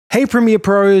Hey Premiere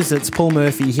Pros, it's Paul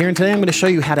Murphy here, and today I'm going to show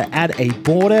you how to add a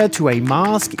border to a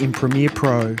mask in Premiere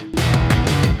Pro.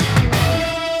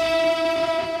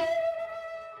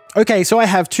 Okay, so I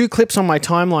have two clips on my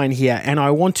timeline here, and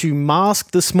I want to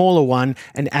mask the smaller one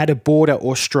and add a border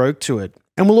or stroke to it.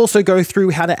 And we'll also go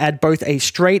through how to add both a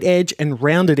straight edge and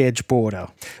rounded edge border.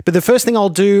 But the first thing I'll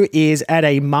do is add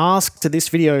a mask to this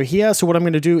video here. So what I'm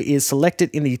going to do is select it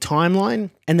in the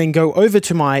timeline and then go over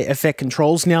to my effect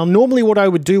controls. Now, normally what I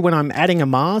would do when I'm adding a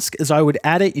mask is I would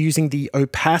add it using the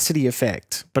opacity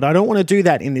effect, but I don't want to do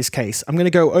that in this case. I'm going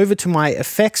to go over to my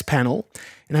effects panel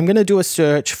and I'm going to do a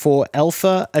search for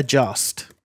alpha adjust.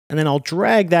 And then I'll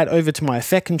drag that over to my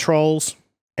effect controls.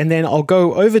 And then I'll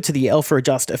go over to the alpha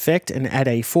adjust effect and add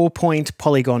a 4-point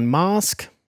polygon mask.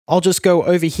 I'll just go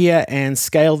over here and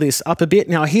scale this up a bit.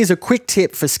 Now here's a quick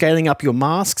tip for scaling up your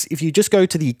masks. If you just go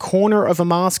to the corner of a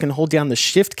mask and hold down the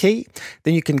shift key,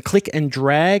 then you can click and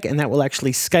drag and that will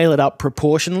actually scale it up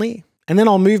proportionally. And then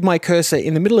I'll move my cursor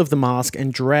in the middle of the mask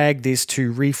and drag this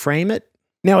to reframe it.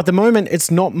 Now at the moment it's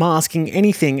not masking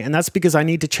anything, and that's because I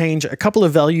need to change a couple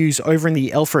of values over in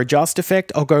the alpha adjust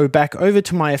effect. I'll go back over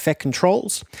to my effect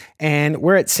controls, and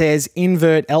where it says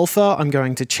invert alpha, I'm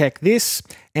going to check this,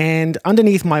 and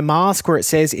underneath my mask where it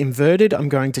says inverted, I'm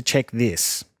going to check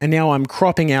this. And now I'm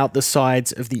cropping out the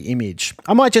sides of the image.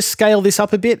 I might just scale this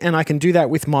up a bit, and I can do that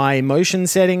with my motion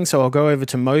setting. So I'll go over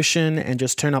to motion and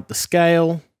just turn up the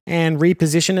scale and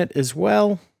reposition it as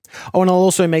well. Oh, and I'll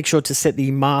also make sure to set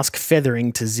the mask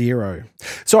feathering to 0.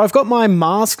 So I've got my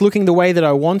mask looking the way that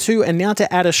I want to, and now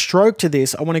to add a stroke to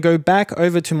this, I want to go back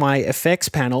over to my effects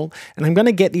panel, and I'm going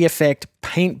to get the effect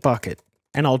paint bucket,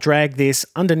 and I'll drag this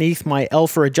underneath my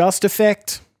alpha adjust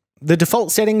effect. The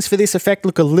default settings for this effect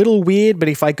look a little weird, but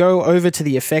if I go over to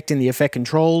the effect in the effect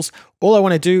controls, all I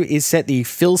want to do is set the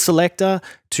fill selector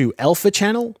to alpha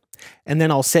channel, and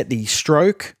then I'll set the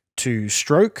stroke to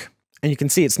stroke. And you can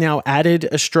see it's now added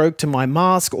a stroke to my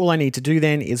mask. All I need to do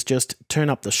then is just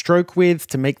turn up the stroke width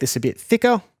to make this a bit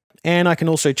thicker. And I can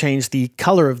also change the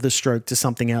color of the stroke to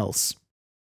something else.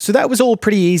 So that was all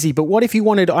pretty easy, but what if you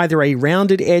wanted either a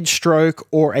rounded edge stroke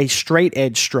or a straight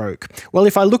edge stroke? Well,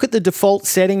 if I look at the default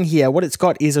setting here, what it's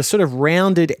got is a sort of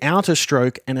rounded outer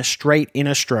stroke and a straight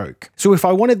inner stroke. So if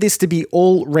I wanted this to be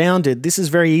all rounded, this is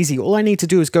very easy. All I need to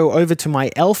do is go over to my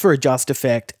alpha adjust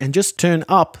effect and just turn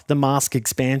up the mask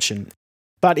expansion.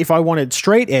 But if I wanted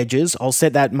straight edges, I'll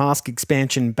set that mask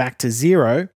expansion back to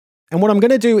 0. And what I'm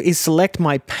going to do is select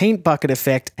my paint bucket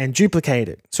effect and duplicate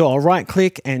it. So I'll right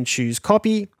click and choose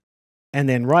copy, and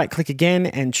then right click again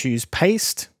and choose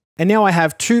paste. And now I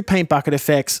have two paint bucket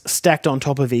effects stacked on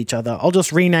top of each other. I'll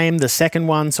just rename the second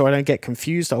one so I don't get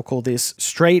confused. I'll call this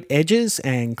straight edges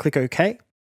and click OK.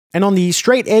 And on the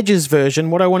straight edges version,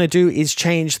 what I want to do is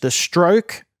change the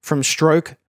stroke from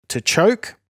stroke to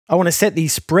choke. I want to set the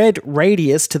spread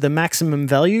radius to the maximum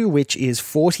value, which is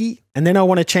 40. And then I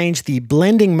want to change the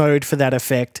blending mode for that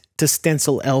effect to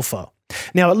stencil alpha.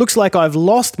 Now it looks like I've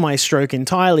lost my stroke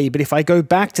entirely, but if I go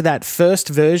back to that first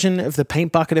version of the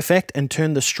paint bucket effect and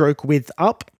turn the stroke width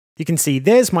up, you can see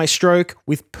there's my stroke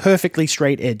with perfectly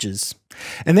straight edges.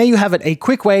 And there you have it, a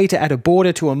quick way to add a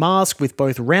border to a mask with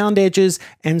both round edges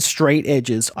and straight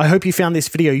edges. I hope you found this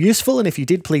video useful, and if you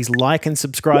did, please like and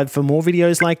subscribe for more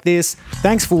videos like this.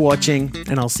 Thanks for watching,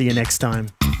 and I'll see you next time.